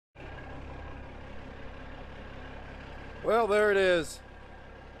Well, there it is.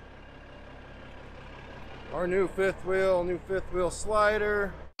 Our new fifth wheel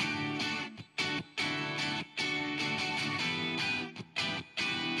slider.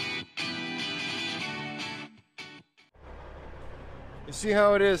 You see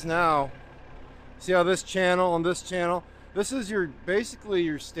how it is now? See how this channel and this channel, this is basically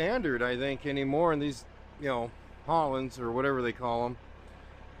your standard, I think, anymore in these, Hollands or whatever they call them.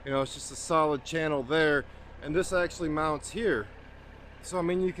 It's just a solid channel there, and this actually mounts here. So I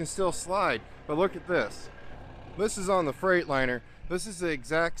mean, you can still slide, but look at this. This is on the Freightliner. This is the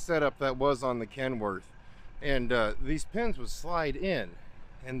exact setup that was on the Kenworth, and these pins would slide in,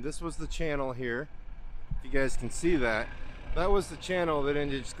 and this was the channel here. If you guys can see that, that was the channel that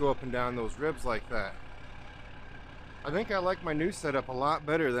didn't just go up and down those ribs like that. I think I like my new setup a lot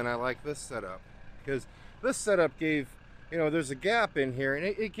better than I like this setup, because this setup gave, there's a gap in here, and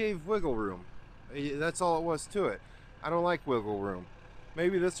it gave wiggle room. That's all it was to it. I don't like wiggle room.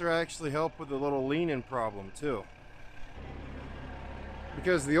 Maybe this will actually help with the little leaning problem too.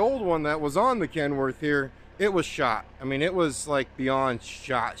 Because the old one that was on the Kenworth here, it was shot. I mean, it was like beyond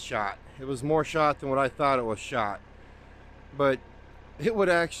shot. It was more shot than what I thought it was shot. But it would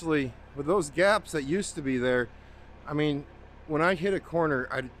actually, with those gaps that used to be there, I mean, when I hit a corner,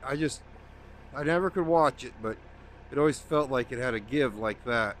 I never could watch it, but it always felt like it had a give like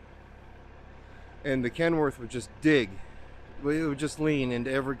that. And the Kenworth would just dig. It would just lean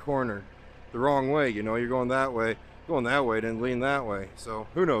into every corner the wrong way. You're going that way, then lean that way. So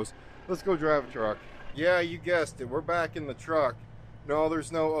who knows? Let's go drive a truck. Yeah, you guessed it. We're back in the truck. No,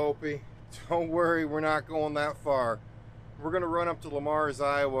 there's no Opie. Don't worry, we're not going that far. We're gonna run up to LeMars,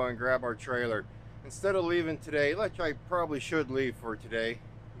 Iowa and grab our trailer. Instead of leaving today, like I probably should leave for today,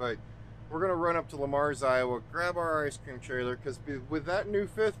 but we're gonna run up to LeMars, Iowa, grab our ice cream trailer, because with that new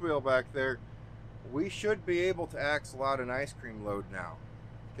fifth wheel back there, we should be able to axle out an ice cream load now,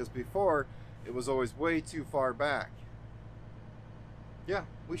 because before it was always way too far back. Yeah,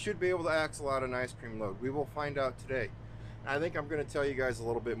 we should be able to axle out an ice cream load. We will find out today. I think I'm going to tell you guys a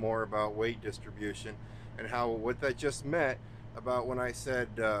little bit more about weight distribution and what that just meant about when I said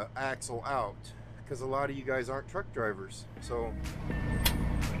axle out, because a lot of you guys aren't truck drivers. So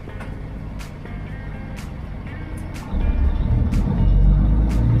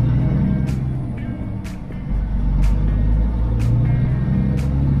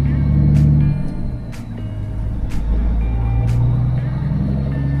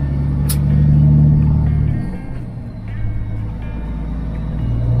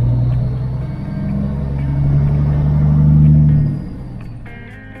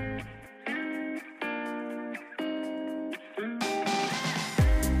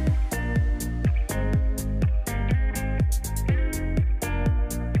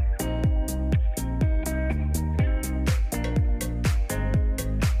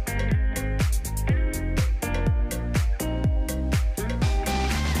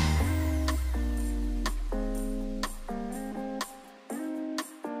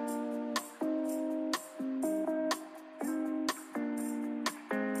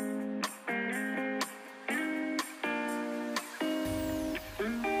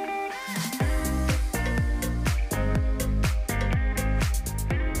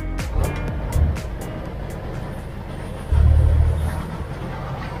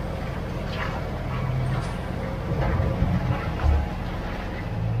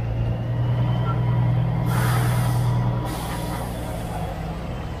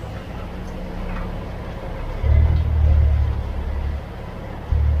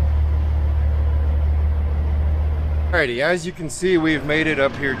alrighty, as you can see, we've made it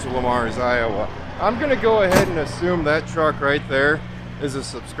up here to LeMars, Iowa. I'm gonna go ahead and assume that truck right there is a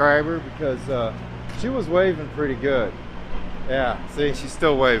subscriber, because she was waving pretty good. Yeah, see, she's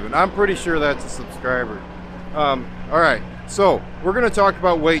still waving. I'm pretty sure that's a subscriber. Alright, so we're gonna talk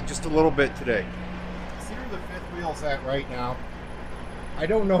about weight just a little bit today. See where the fifth wheel's at right now? I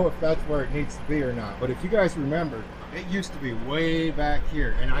don't know if that's where it needs to be or not, but if you guys remember, it used to be way back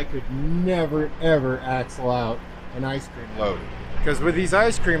here, and I could never ever axle out an ice cream load, because with these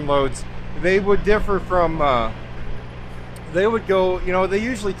ice cream loads, they would differ from they would go, they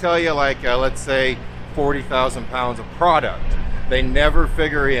usually tell you like let's say 40,000 pounds of product. They never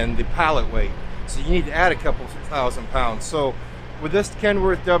figure in the pallet weight, so you need to add a couple thousand pounds. So with this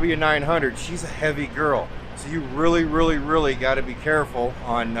Kenworth W900, she's a heavy girl, so you really got to be careful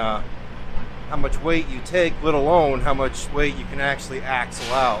on how much weight you take, let alone how much weight you can actually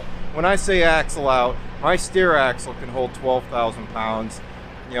axle out. When I say axle out, my steer axle can hold 12,000 pounds.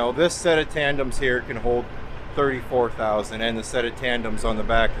 This set of tandems here can hold 34,000, and the set of tandems on the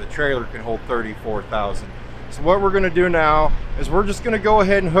back of the trailer can hold 34,000. So what we're going to do now is we're just going to go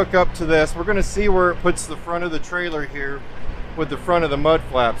ahead and hook up to this. We're going to see where it puts the front of the trailer here with the front of the mud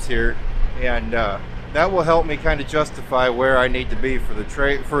flaps here, and that will help me kind of justify where I need to be for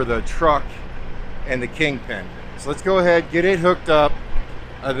the truck and the kingpin. So let's go ahead, get it hooked up,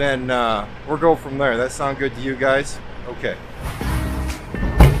 and then we'll go from there. That sound good to you guys? Okay.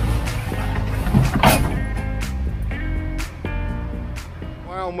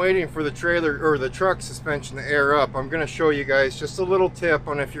 While I'm waiting for the trailer or the truck suspension to air up, I'm going to show you guys just a little tip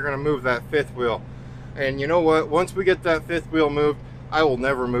on if you're going to move that fifth wheel. And you know what? Once we get that fifth wheel moved, I will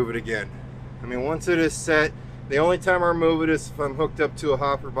never move it again. I mean, once it is set, the only time I move it is if I'm hooked up to a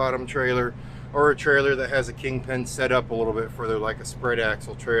hopper bottom trailer or a trailer that has a kingpin set up a little bit further, like a spread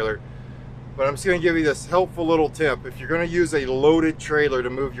axle trailer. But I'm just going to give you this helpful little tip. If you're going to use a loaded trailer to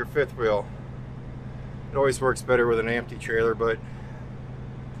move your fifth wheel, it always works better with an empty trailer, but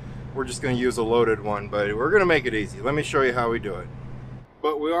we're just going to use a loaded one. But we're going to make it easy. Let me show you how we do it.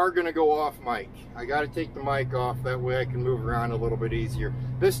 But we are going to go off mic. I got to take the mic off, that way I can move around a little bit easier.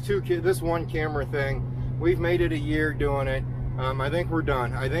 This one camera thing, we've made it a year doing it. I think we're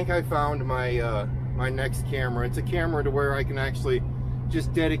done. I think I found my my next camera. It's a camera to where I can actually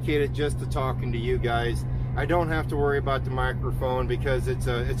just dedicate it just to talking to you guys. I don't have to worry about the microphone because it's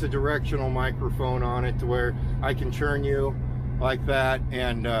a directional microphone on it to where I can turn you like that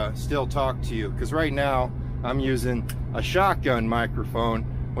and still talk to you. Because right now I'm using a shotgun microphone,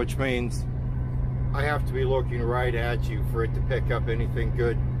 which means I have to be looking right at you for it to pick up anything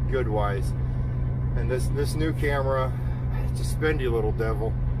good wise. And this new camera, it's a spendy little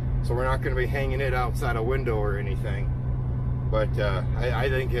devil, so we're not going to be hanging it outside a window or anything. But I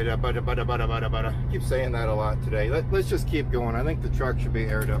think it I keep saying that a lot today. Let's just keep going. I think the truck should be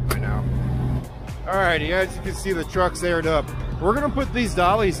aired up by now. Alrighty, as you can see, the truck's aired up. We're going to put these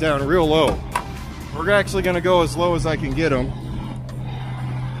dollies down real low. We're actually going to go as low as I can get them.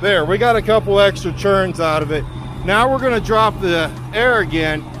 There, we got a couple extra turns out of it. Now we're going to drop the air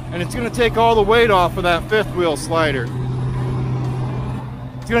again, and it's going to take all the weight off of that fifth wheel slider.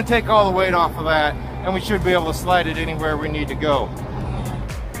 It's going to take all the weight off of that, and we should be able to slide it anywhere we need to go.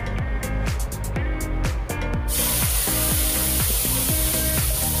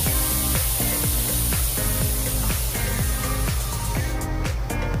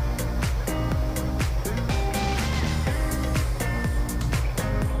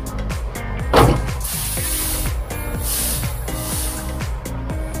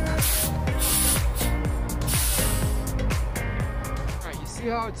 See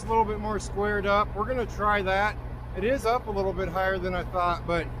how it's a little bit more squared up? We're going to try that. It is up a little bit higher than I thought,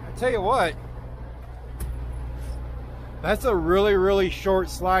 but I tell you what, that's a really short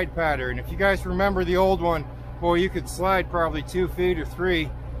slide pattern. If you guys remember the old one, boy, you could slide probably 2 feet or 3.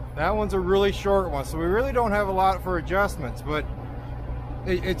 That one's a really short one, so we really don't have a lot for adjustments, but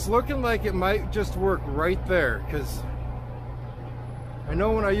it's looking like it might just work right there, because I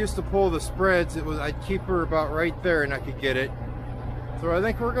know when I used to pull the spreads, I'd keep her about right there and I could get it. So I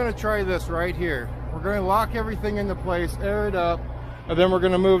think we're going to try this right here. We're going to lock everything into place, air it up, and then we're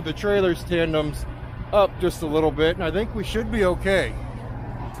going to move the trailer's tandems up just a little bit, and I think we should be okay.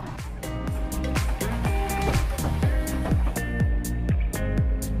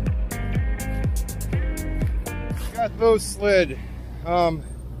 Got those slid. We're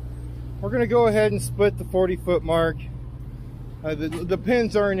going to go ahead and split the 40-foot mark. The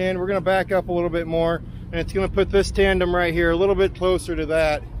pins aren't in. We're going to back up a little bit more. And it's going to put this tandem right here a little bit closer to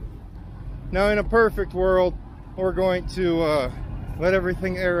that. Now in a perfect world, we're going to let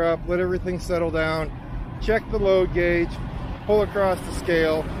everything air up, let everything settle down, check the load gauge, pull across the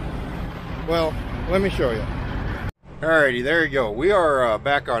scale. Well, let me show you. Alrighty, there you go. We are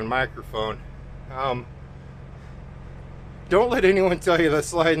back on microphone. Don't let anyone tell you that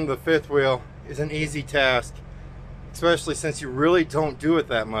sliding the fifth wheel is an easy task, especially since you really don't do it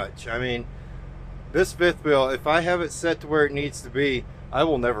that much. I mean, this fifth wheel, if I have it set to where it needs to be, I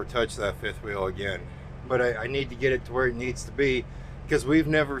will never touch that fifth wheel again. But I need to get it to where it needs to be, because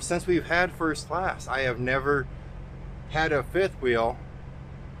since we've had first class, I have never had a fifth wheel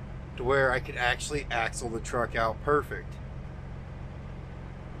to where I could actually axle the truck out perfect.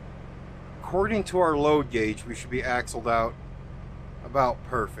 According to our load gauge, we should be axled out about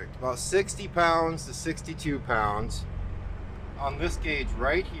perfect. About 60 pounds to 62 pounds on this gauge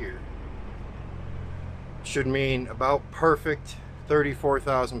right here should mean about perfect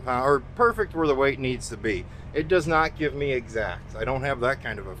 34,000 pounds, or perfect where the weight needs to be. It does not give me exact. I don't have that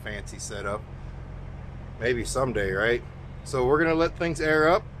kind of a fancy setup. Maybe someday, right? So we're gonna let things air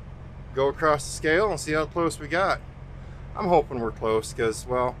up, go across the scale, and see how close we got. I'm hoping we're close, because,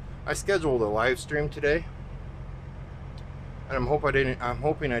 well, I scheduled a live stream today, And I'm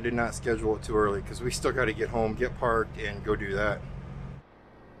hoping I did not schedule it too early, because we still got to get home, get parked, and go do that.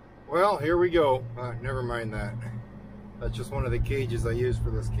 Well, here we go. Never mind that. That's just one of the cages I use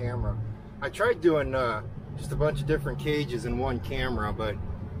for this camera. I tried doing just a bunch of different cages in one camera, but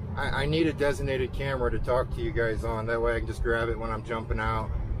I need a designated camera to talk to you guys on. That way I can just grab it when I'm jumping out.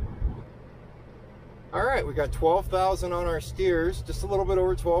 All right, we got 12,000 on our steers, just a little bit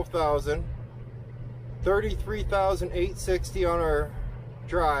over 12,000. 33,860 on our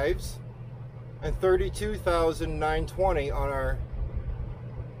drives, and 32,920 on our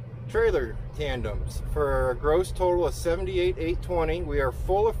trailer tandems, for a gross total of 78,820. We are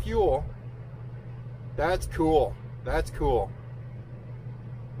full of fuel. That's cool. That's cool.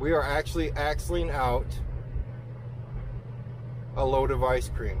 We are actually axling out a load of ice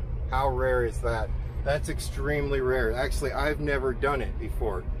cream. How rare is that? That's extremely rare. Actually, I've never done it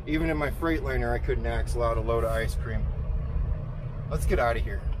before. Even in my Freightliner, I couldn't axle out a load of ice cream. Let's get out of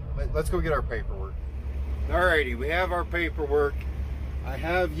here. Let's go get our paperwork. Alrighty, we have our paperwork. I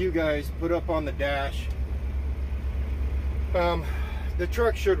have you guys put up on the dash. The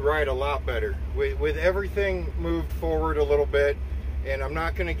truck should ride a lot better with everything moved forward a little bit, and I'm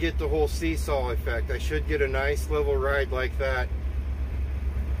not going to get the whole seesaw effect. I should get a nice level ride like that.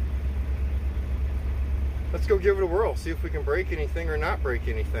 Let's go give it a whirl, see if we can break anything or not break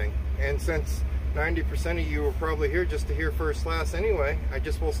anything. And since 90% of you were probably here just to hear first class anyway, I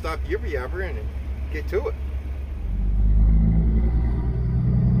just will stop yibber-yabbering and get to it.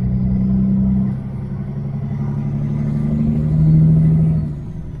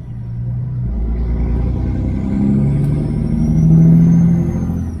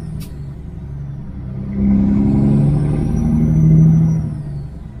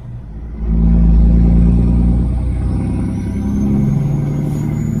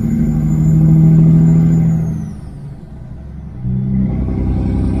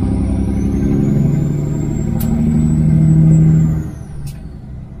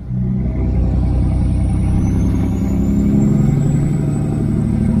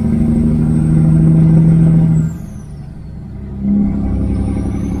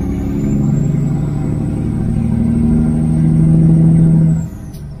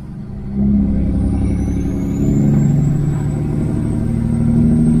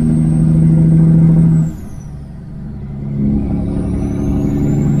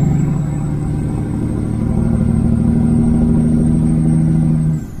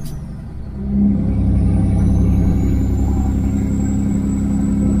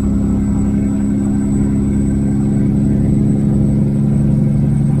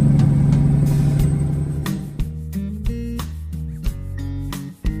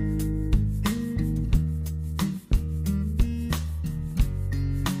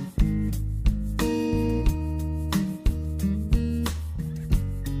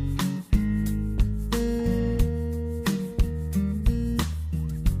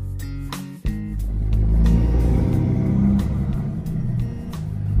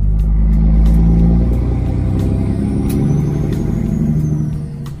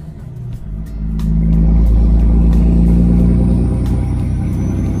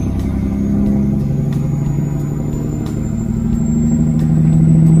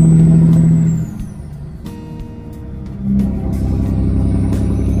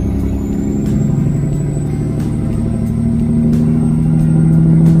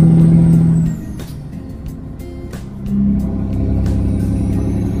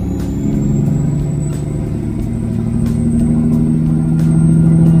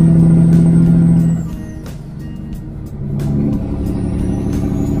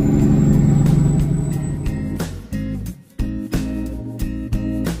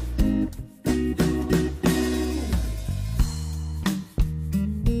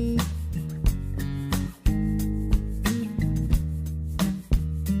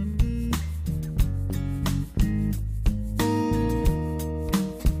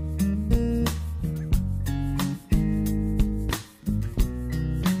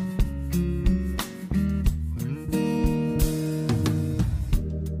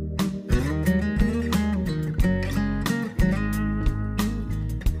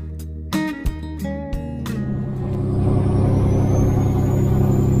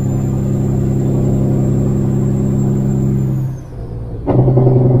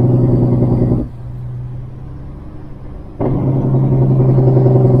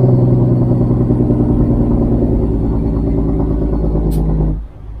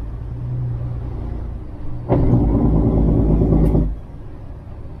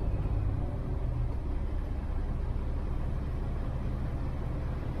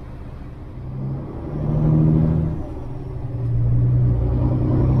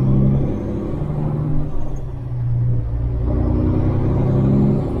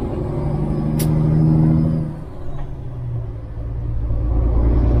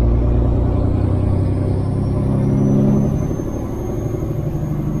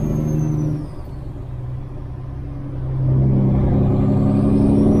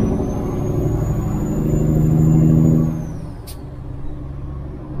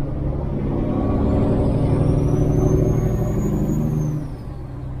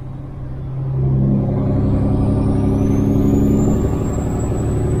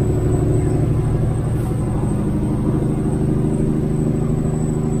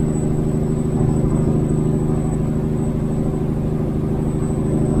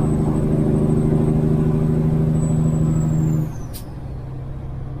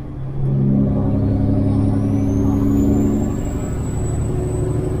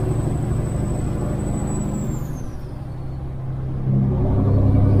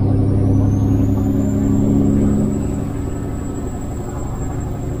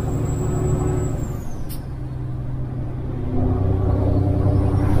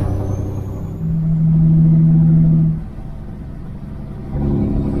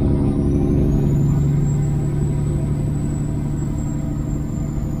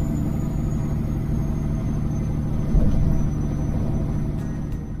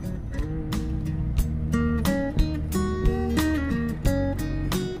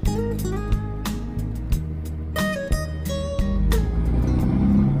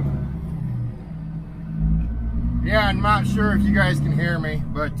 sure if you guys can hear me,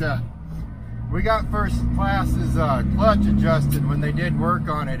 but we got first class's clutch adjusted when they did work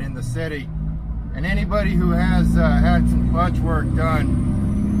on it in the city. And anybody who has had some clutch work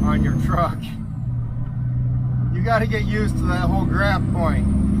done on your truck, you got to get used to that whole grab point.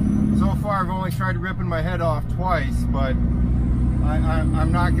 So far I've only tried ripping my head off twice, but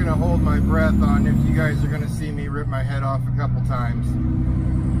I'm not going to hold my breath on if you guys are going to see me rip my head off a couple times.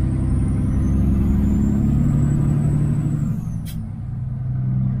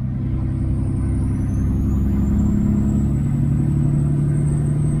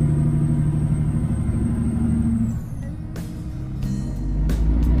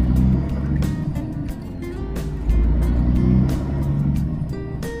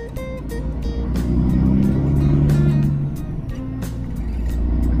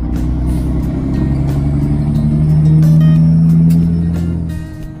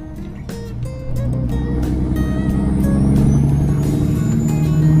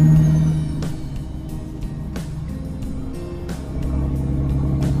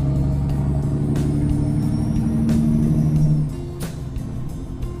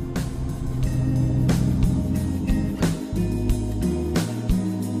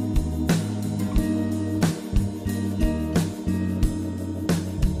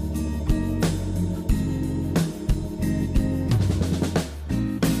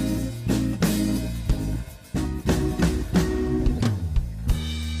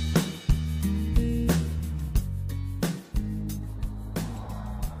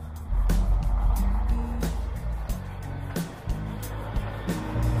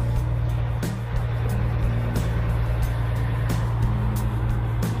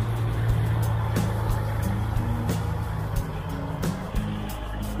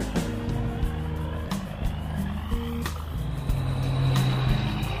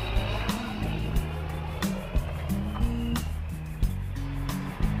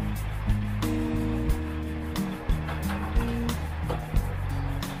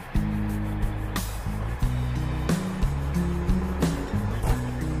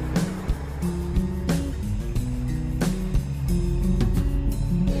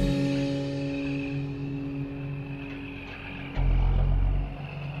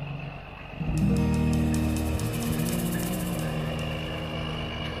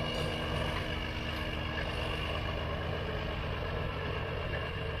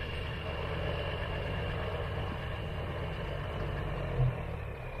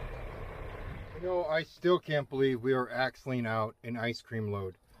 You know, I still can't believe we are axling out an ice cream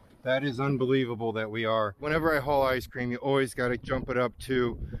load. That is unbelievable that we are. Whenever I haul ice cream, you always got to jump it up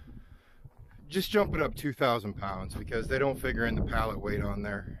 2,000 pounds because they don't figure in the pallet weight on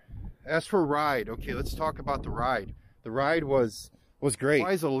there. As for ride, okay, let's talk about the ride. The ride was great.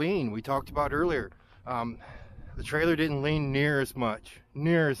 Why is it lean? We talked about earlier. The trailer didn't lean near as much.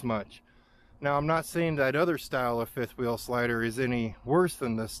 Now, I'm not saying that other style of fifth wheel slider is any worse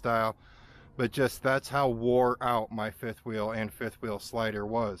than this style, but just that's how wore out my fifth wheel and fifth wheel slider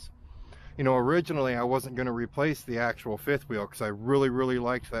was. You know, originally I wasn't going to replace the actual fifth wheel because I really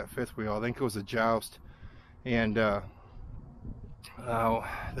liked that fifth wheel. I think it was a Joust, and the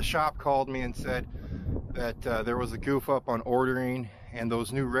shop called me and said that there was a goof up on ordering, and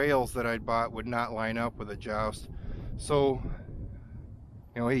those new rails that I'd bought would not line up with a Joust. So,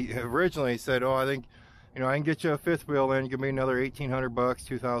 you know, he originally said, oh, I think, you know, I can get you a fifth wheel, then give me another 1,800 bucks,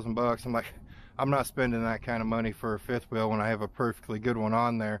 2,000 bucks. I'm like, I'm not spending that kind of money for a fifth wheel when I have a perfectly good one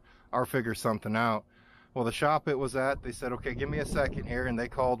on there. I'll figure something out. Well, the shop it was at, they said, okay, give me a second here, and they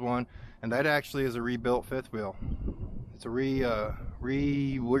called one, and that actually is a rebuilt fifth wheel. It's a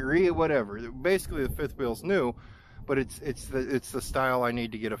whatever. Basically, the fifth wheel's new, but it's the style I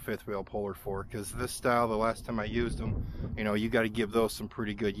need to get a fifth wheel puller for, because this style, the last time I used them, you know, you got to give those some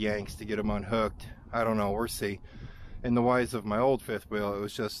pretty good yanks to get them unhooked. I don't know, we'll see. In the wise of my old fifth wheel, it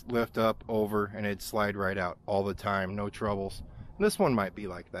was just lift up, over, and it'd slide right out all the time, no troubles. And this one might be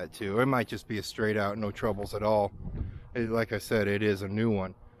like that too. It might just be a straight out, no troubles at all. Like I said, it is a new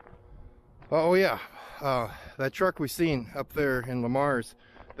one. Oh yeah, that truck we seen up there in LeMars,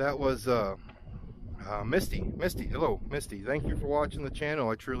 that was Misty. Hello, Misty. Thank you for watching the channel.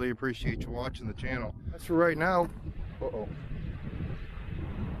 I truly appreciate you watching the channel. That's for right now. Uh-oh.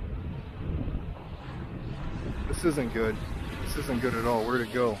 This isn't good. This isn't good at all. Where'd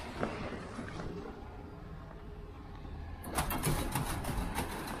it go?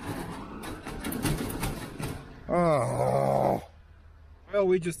 Oh. Well,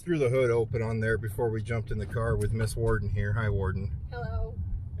 we just threw the hood open on there before we jumped in the car with Miss Warden here. Hi, Warden. Hello.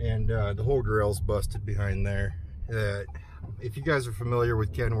 And the whole grill's busted behind there. If you guys are familiar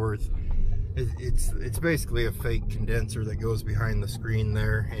with Kenworth, It's basically a fake condenser that goes behind the screen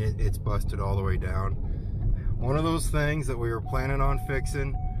there, and it's busted all the way down. One of those things that we were planning on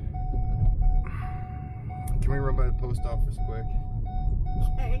fixing. Can we run by the post office quick?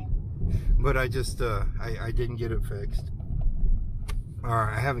 Okay. But I just I didn't get it fixed.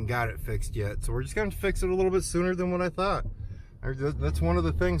 Alright, I haven't got it fixed yet, so we're just gonna fix it a little bit sooner than what I thought. That's one of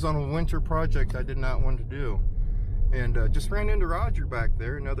the things on a winter project I did not want to do. And just ran into Roger back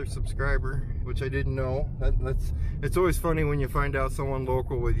there, another subscriber, which I didn't know. It's always funny when you find out someone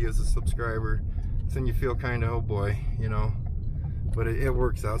local with you is a subscriber. Then you feel kind of, oh boy, you know. But it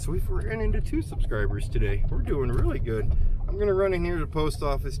works out. So we've ran into 2 subscribers today. We're doing really good. I'm gonna run in here to the post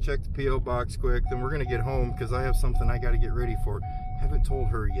office, check the P.O. box quick, then we're gonna get home because I have something I gotta get ready for. Haven't told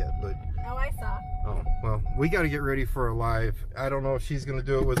her yet, but... Oh, I saw. Oh, well, we gotta get ready for a live. I don't know if she's gonna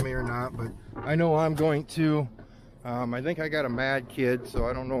do it with me or not, but I know I'm going to. I think I got a mad kid, so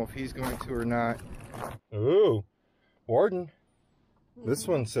I don't know if he's going to or not. Ooh, Warden. This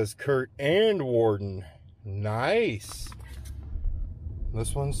one says Kurt and Warden. Nice.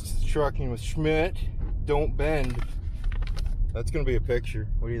 This one's trucking with Schmidt. Don't bend. That's going to be a picture.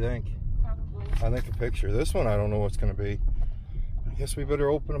 What do you think? Probably. I think a picture. This one, I don't know what's going to be. I guess we better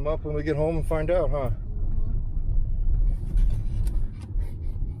open them up when we get home and find out, huh?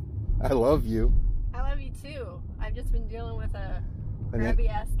 I love you. I love you too. I've just been dealing with a grabby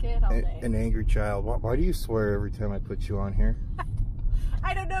ass kid all day. An angry child. Why do you swear every time I put you on here?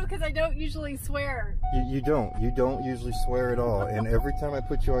 I don't know, because I don't usually swear. You don't usually swear at all, and every time I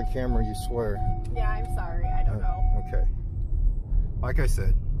put you on camera you swear. Yeah, I'm sorry, I don't know. Okay. Like I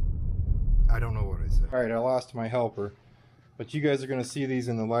said, I don't know what I said. Alright, I lost my helper, but you guys are going to see these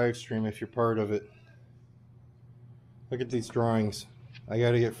in the live stream if you're part of it. Look at these drawings. I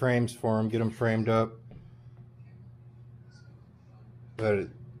got to get frames for them, get them framed up. But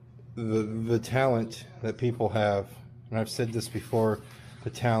the talent that people have, and I've said this before, the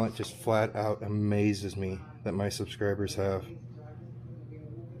talent just flat out amazes me that my subscribers have.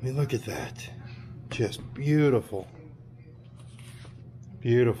 I mean, look at that. Just beautiful.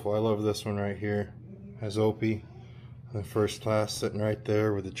 Beautiful. I love this one right here. Has Opie in first class sitting right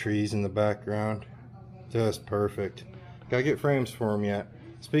there with the trees in the background. Just perfect. Gotta get frames for him yet.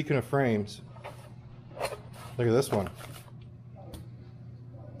 Speaking of frames, look at this one.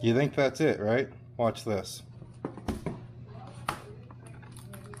 You think that's it, right? Watch this.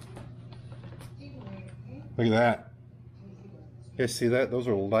 Look at that. You guys see that? Those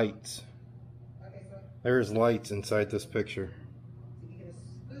are lights. There's lights inside this picture.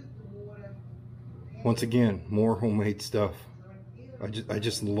 Once again, more homemade stuff. I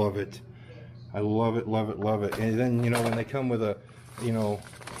just love it. I love it, love it, love it. And then, you know, when they come with a, you know,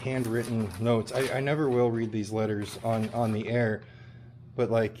 handwritten notes, I never will read these letters on the air. But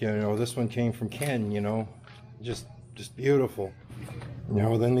like, you know, this one came from Ken, you know, just beautiful. You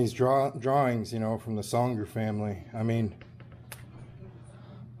know, then these drawings, you know, from the Songer family. I mean,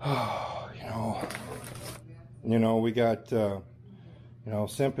 oh, you know, we got, you know,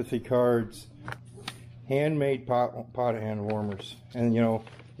 sympathy cards, handmade pot hand warmers, and you know,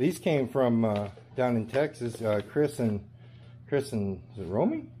 these came from down in Texas. Chris and is it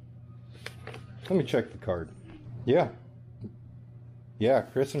Romy? Let me check the card. Yeah,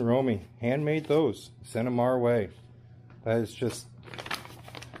 Chris and Romy handmade those. Sent them our way. That is just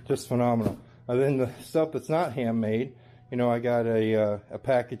phenomenal. And then the stuff that's not handmade, you know, I got a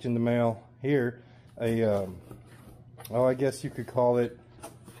package in the mail here. Oh, I guess you could call it.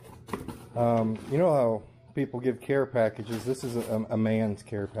 You know how people give care packages? This is a man's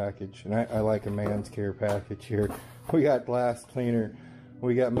care package, and I like a man's care package here. We got glass cleaner,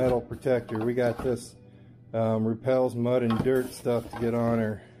 we got metal protector, we got this. Repels mud and dirt stuff to get on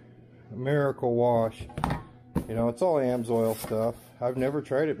her. Miracle wash. You know, it's all AMSOIL stuff. I've never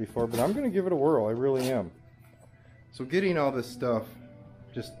tried it before, but I'm going to give it a whirl. I really am. So getting all this stuff,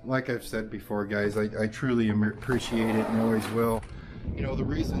 just like I've said before, guys, I truly appreciate it and always will. You know, the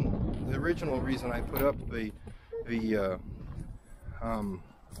original reason I put up the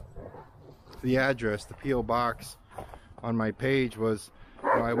address, the P.O. box on my page was, you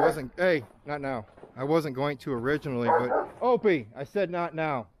know, I wasn't, hey, not now. I wasn't going to originally, but Opie, I said not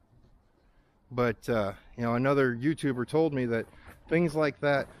now. But you know, another YouTuber told me that things like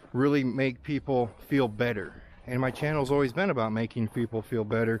that really make people feel better, and my channel's always been about making people feel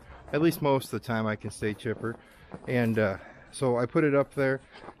better. At least most of the time I can stay chipper, and so I put it up there.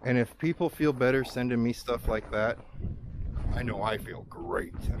 And if people feel better sending me stuff like that, I know I feel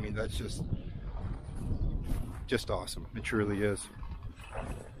great. I mean, that's just awesome. It truly is.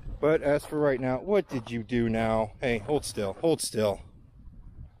 But as for right now, what did you do now? Hey, hold still, hold still.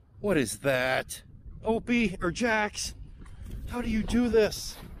 What is that? Opie or Jax? How do you do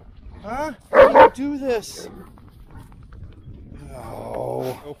this? Huh? How do you do this?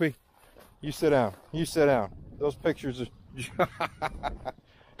 Oh. Opie, you sit down. You sit down. Those pictures are...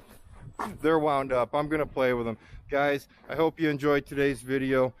 They're wound up. I'm going to play with them. Guys, I hope you enjoyed today's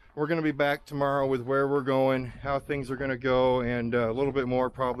video. We're going to be back tomorrow with where we're going, how things are going to go, and a little bit more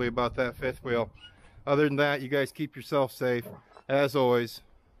probably about that fifth wheel. Other than that, you guys keep yourself safe. As always,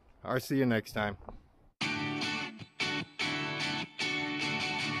 I'll see you next time.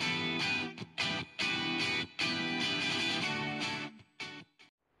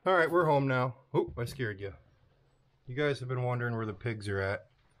 All right, we're home now. Oh, I scared you. You guys have been wondering where the pigs are at.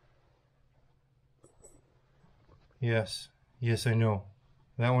 Yes, yes, I know.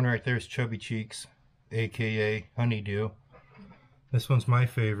 That one right there is Chubby Cheeks, aka Honeydew. This one's my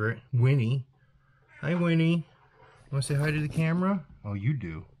favorite, Winnie. Hi, Winnie. Want to say hi to the camera? Oh, you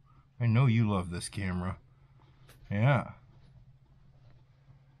do. I know you love this camera. Yeah.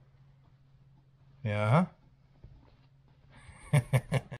 Yeah.